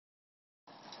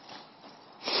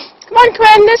on,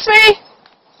 Quinn, this way.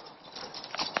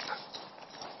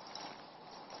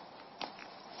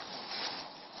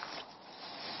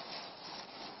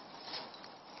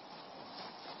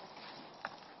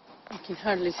 You can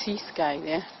hardly see Sky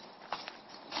there.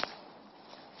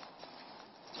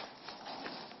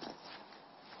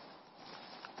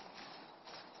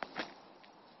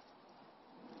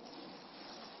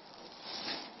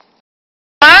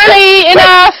 Marley,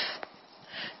 enough!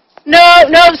 No,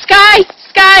 no, Sky!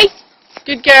 Sky!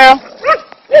 Good girl.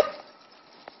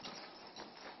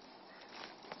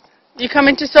 You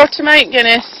coming to sort him out,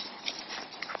 Guinness?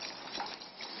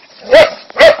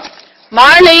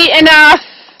 Marley, enough!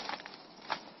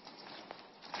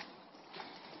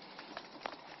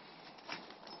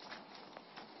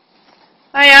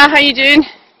 Hiya, how you doing?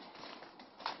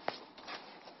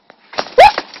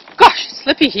 Gosh,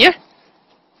 slippy here.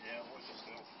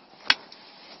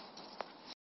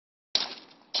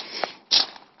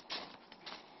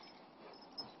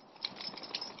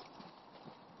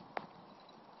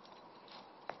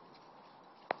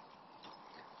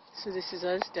 So this is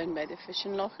us down by the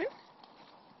fishing locker.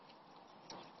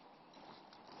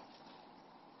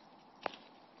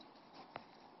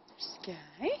 Sky.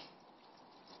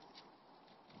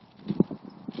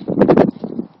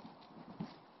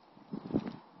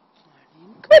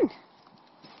 Morning, Quinn.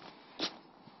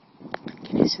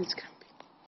 Guinness and Scrumpy.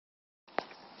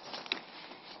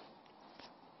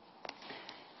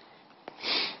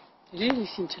 They really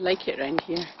seem to like it around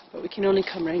here, but we can only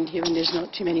come around here when there's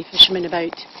not too many fishermen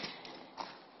about.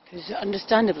 Because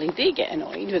understandably they get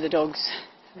annoyed with the dogs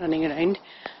running around,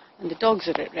 and the dogs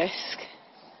are at risk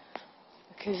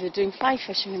because they're doing fly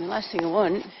fishing, and the last thing I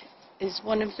want is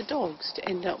one of the dogs to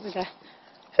end up with a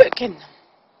hook in them.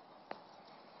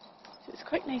 So it's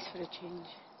quite nice for a change.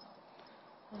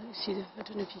 Well, I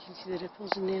don't know if you can see the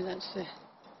ripples in there, that's the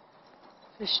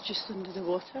fish just under the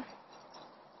water.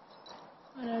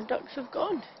 And our ducks have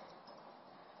gone.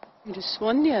 We had a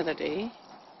swan the other day,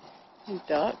 and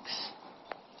ducks.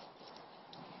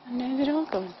 And now they're all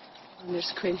gone. And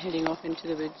there's Quinn heading off into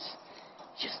the woods.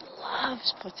 He just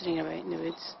loves pottering about in the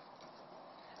woods.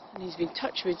 And he's been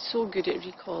touched with so good at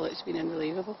recall, it's been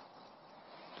unbelievable.